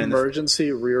down man.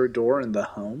 Emergency rear door in the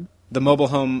home? The mobile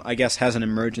home, I guess, has an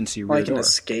emergency rear door. Like an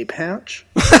escape hatch?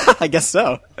 I guess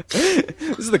so.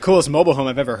 This is the coolest mobile home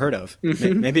I've ever heard of.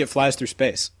 Maybe it flies through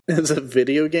space. Is a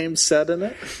video game set in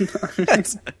it?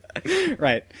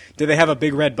 Right. Do they have a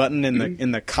big red button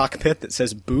in the cockpit that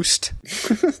says boost?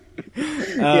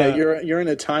 Yeah, you're in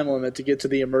a time limit to get to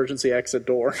the emergency exit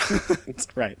door.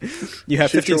 Right. You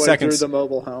have Shoot 15 your way seconds through the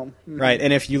mobile home. Right,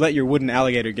 and if you let your wooden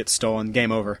alligator get stolen,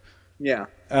 game over. Yeah,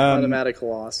 automatic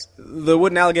loss. The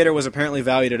wooden alligator was apparently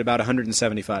valued at about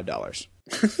 $175.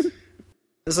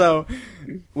 So,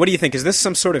 what do you think? Is this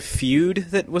some sort of feud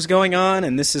that was going on,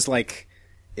 and this is like,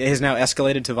 it has now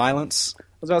escalated to violence? I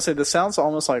was going to say, this sounds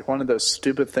almost like one of those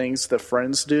stupid things that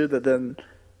friends do that then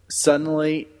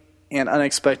suddenly and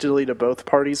unexpectedly to both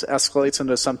parties escalates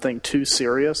into something too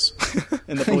serious.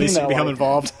 And the police become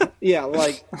involved? Yeah,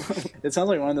 like, it sounds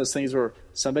like one of those things where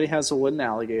somebody has a wooden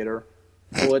alligator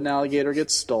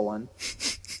gets stolen,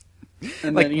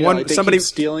 and like then somebody keep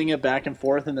stealing it back and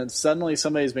forth, and then suddenly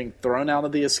somebody's being thrown out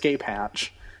of the escape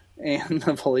hatch, and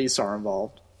the police are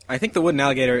involved. I think the wooden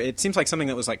alligator, it seems like something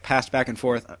that was like passed back and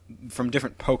forth from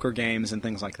different poker games and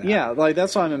things like that. Yeah, like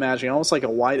that's what I'm imagining, almost like a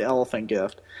white elephant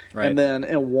gift. Right. And then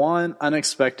in one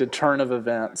unexpected turn of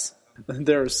events,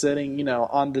 they're sitting,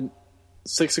 on the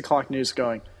 6 o'clock news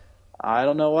going, I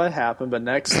don't know what happened, but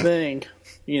next thing,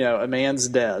 a man's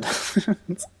dead.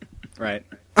 Right.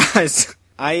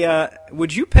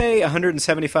 Would you pay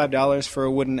 $175 for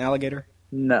a wooden alligator?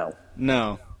 No.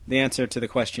 No. The answer to the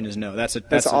question is no. That's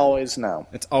always no.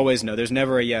 It's always no. There's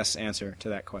never a yes answer to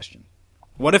that question.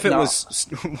 What if it was?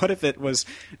 What if it was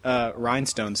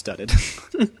rhinestone studded?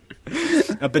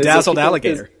 A bedazzled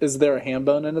alligator. Is there a ham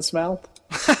bone in its mouth?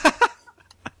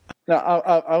 No,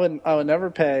 I would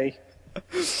never pay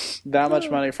that much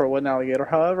money for a wooden alligator.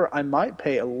 However, I might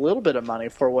pay a little bit of money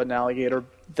for a wooden alligator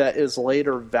that is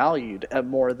later valued at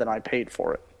more than I paid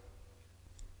for it.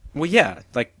 Well, yeah.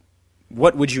 Like,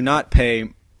 what would you not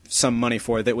pay some money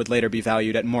for that would later be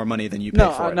valued at more money than you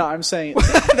paid for it? No, I'm saying...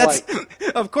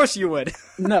 Of course you would.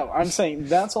 No, I'm saying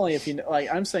that's only if you...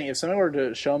 I'm saying if somebody were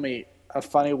to show me a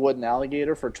funny wooden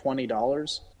alligator for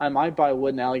 $20, I might buy a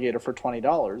wooden alligator for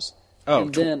 $20. Oh,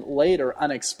 and then later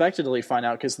unexpectedly find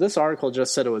out, because this article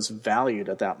just said it was valued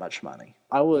at that much money.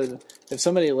 I would, if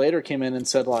somebody later came in and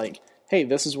said, like, hey,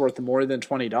 this is worth more than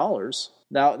 $20,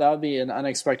 that would be an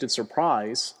unexpected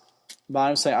surprise. But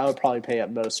I'm saying I would probably pay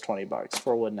at most $20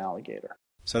 for a wooden alligator.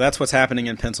 So that's what's happening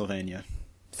in Pennsylvania.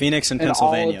 Phoenix and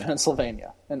Pennsylvania. All of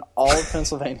Pennsylvania. In all of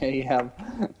Pennsylvania you have...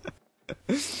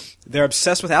 They're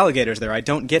obsessed with alligators there. I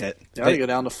don't get it. You ought to go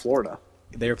down to Florida.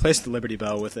 They replaced the Liberty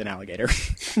Bell with an alligator.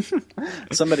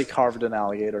 Somebody carved an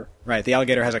alligator. Right, the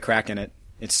alligator has a crack in it.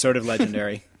 It's sort of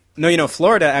legendary. No,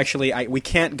 Florida, actually, we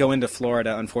can't go into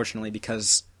Florida, unfortunately,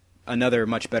 because another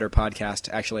much better podcast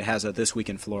actually has a This Week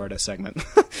in Florida segment.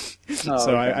 So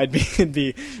okay. It'd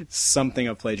be something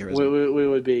of plagiarism. We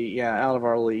would be, out of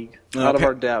our league, out of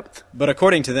our depth. But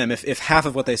according to them, if half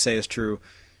of what they say is true,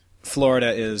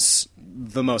 Florida is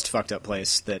the most fucked up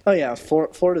place that... Oh, yeah,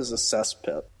 Florida's a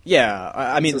cesspit. Yeah,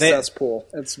 I mean... It's a cesspool.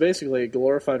 It's basically a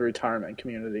glorified retirement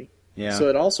community. Yeah. So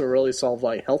it also really solved,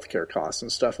 like, healthcare costs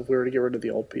and stuff if we were to get rid of the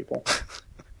old people.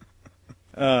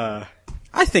 I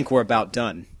think we're about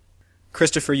done.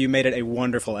 Christopher, you made it a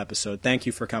wonderful episode. Thank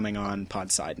you for coming on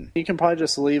Podseidon. You can probably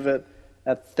just leave it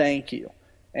at thank you.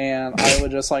 And I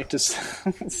would just like to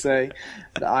say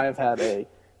that I have had a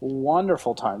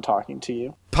wonderful time talking to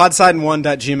you.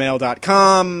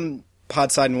 Podseidon1.gmail.com,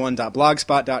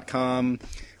 podseidon1.blogspot.com.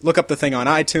 Look up the thing on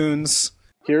iTunes.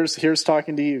 Here's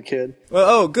talking to you, kid. Well,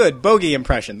 oh, good. Bogey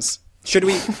impressions. Should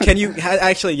we? Can you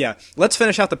actually? Yeah. Let's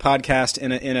finish out the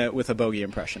podcast with a bogey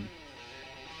impression.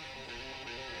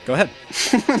 Go ahead.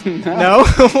 No?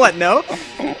 What, no?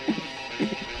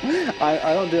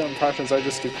 I don't do impressions, I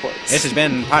just do quotes. This has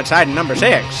been Podside number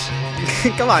 6.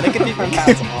 Come on, it can be...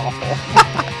 That's awful.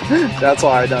 That's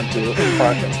why I don't do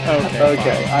impressions.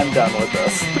 Okay, I'm done with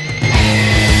this.